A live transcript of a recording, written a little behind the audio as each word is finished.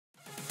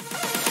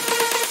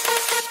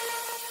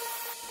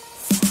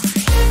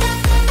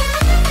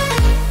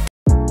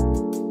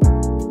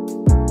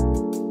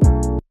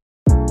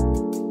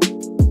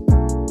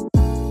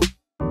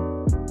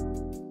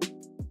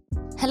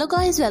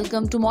guys,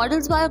 welcome to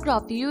Models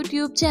Biography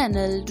YouTube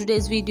channel.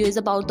 Today's video is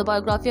about the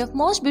biography of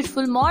most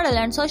beautiful model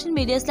and social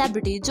media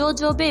celebrity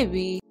Jojo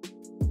Babie.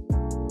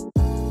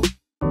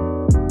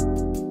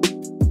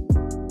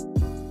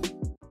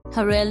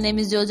 Her real name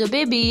is Jojo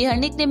Babie. Her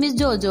nickname is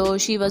Jojo.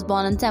 She was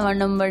born on 7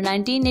 November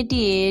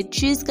 1988.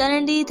 She is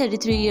currently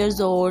 33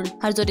 years old.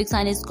 Her zodiac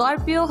sign is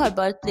Scorpio. Her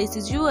birthplace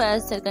is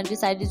US. Her country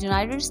side is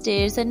United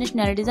States. Her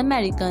nationality is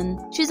American.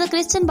 She is a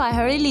Christian by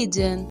her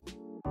religion.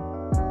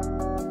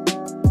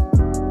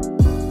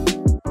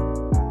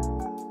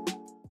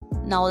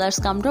 Now let's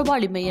come to her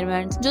body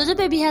measurements. Jojo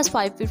Babie has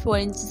 5 feet 4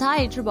 inches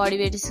height. Her body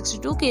weight is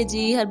 62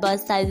 kg. Her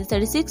bust size is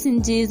 36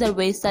 inches. Her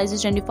waist size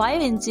is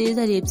 25 inches.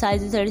 Her hip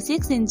size is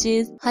 36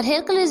 inches. Her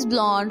hair color is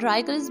blonde. Her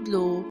eye color is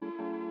blue.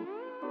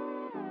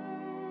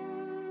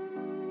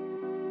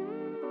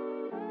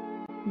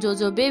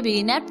 Jojo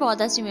Babie net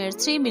worth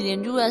estimates $3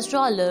 million US.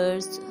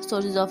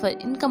 Sources of her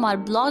income are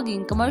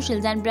blogging,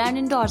 commercials, and brand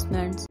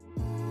endorsements.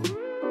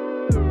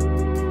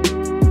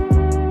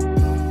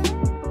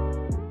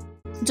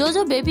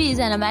 Jojo Babie is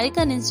an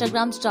American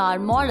Instagram star,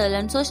 model,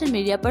 and social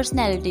media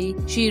personality.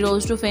 She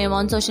rose to fame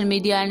on social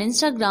media and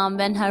Instagram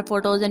when her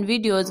photos and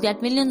videos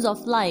get millions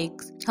of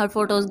likes. Her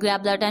photos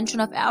grab the attention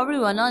of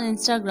everyone on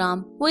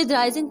Instagram. With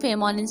rising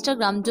fame on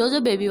Instagram,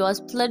 Jojo Babie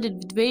was flooded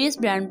with various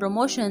brand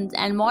promotions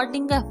and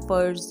modeling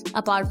efforts.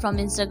 Apart from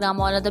Instagram,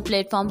 all other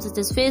platforms such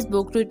as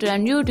Facebook, Twitter,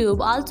 and YouTube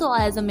also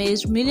has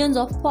amassed millions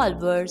of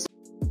followers.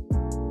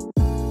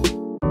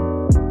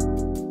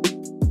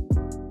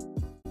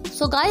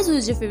 So guys, who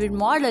is your favorite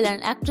model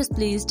and actress?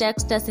 Please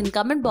text us in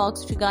comment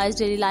box. If you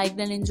guys really liked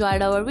and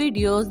enjoyed our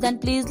videos, then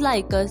please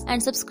like us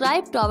and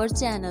subscribe to our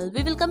channel.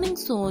 We will coming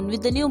soon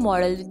with the new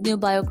model with new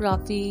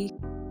biography.